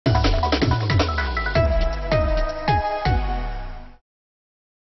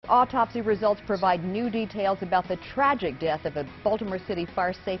autopsy results provide new details about the tragic death of a Baltimore City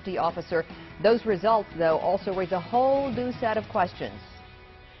fire safety officer. Those results, though, also raise a whole new set of questions.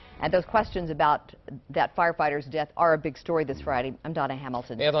 And those questions about that firefighter's death are a big story this Friday. I'm Donna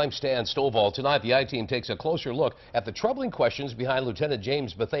Hamilton. And I'm Stan Stovall. Tonight, the I-Team takes a closer look at the troubling questions behind Lieutenant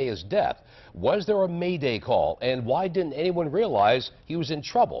James Bethea's death. Was there a Mayday call? And why didn't anyone realize he was in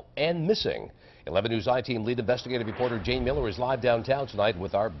trouble and missing? 11 News I-Team lead investigative reporter Jane Miller is live downtown tonight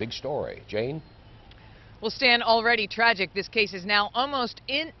with our big story. Jane? Well, Stan, already tragic. This case is now almost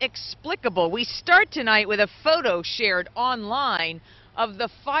inexplicable. We start tonight with a photo shared online of the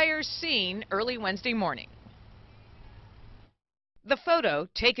fire scene early Wednesday morning. The photo,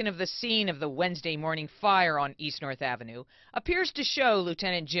 taken of the scene of the Wednesday morning fire on East North Avenue, appears to show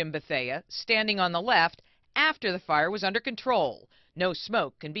Lieutenant Jim Bethea standing on the left after the fire was under control. No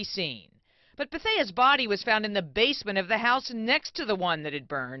smoke can be seen. But Bethea's body was found in the basement of the house next to the one that had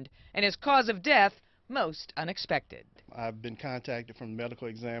burned, and his cause of death most unexpected. I've been contacted from the medical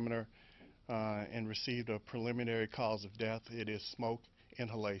examiner and received a preliminary cause of death. It is smoke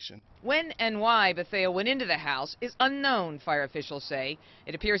inhalation. When and why Bethea went into the house is unknown, fire officials say.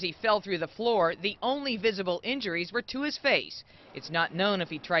 It appears he fell through the floor. The only visible injuries were to his face. It's not known if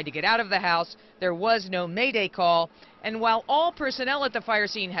he tried to get out of the house. There was no Mayday call. And while all personnel at the fire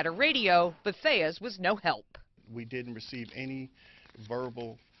scene had a radio, Bethea's was no help. We didn't receive any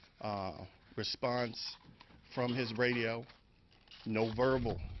verbal response from his radio. No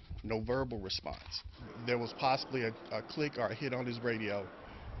verbal response. There was possibly a click or a hit on his radio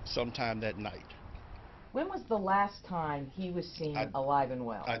sometime that night. When was the last time he was seen alive and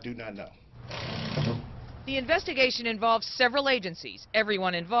well? I do not know. The investigation involves several agencies.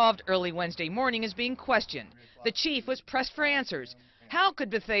 Everyone involved early Wednesday morning is being questioned. The chief was pressed for answers. How could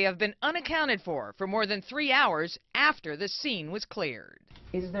Bethea have been unaccounted for more than 3 hours after the scene was cleared?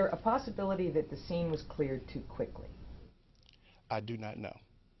 Is there a possibility that the scene was cleared too quickly? I do not know.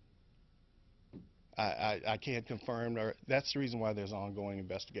 I can't confirm, or that's the reason why there's ongoing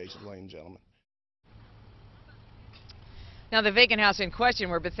investigations, ladies and gentlemen. Now, the vacant house in question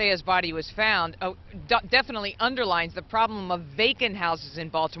where Bethea's body was found definitely underlines the problem of vacant houses in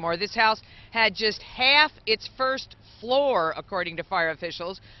Baltimore. This house had just half its first floor, according to fire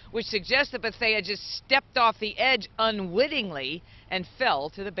officials, which suggests that Bethea just stepped off the edge unwittingly and fell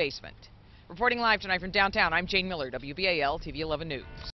to the basement. Reporting live tonight from downtown, I'm Jane Miller, WBAL-TV 11 News.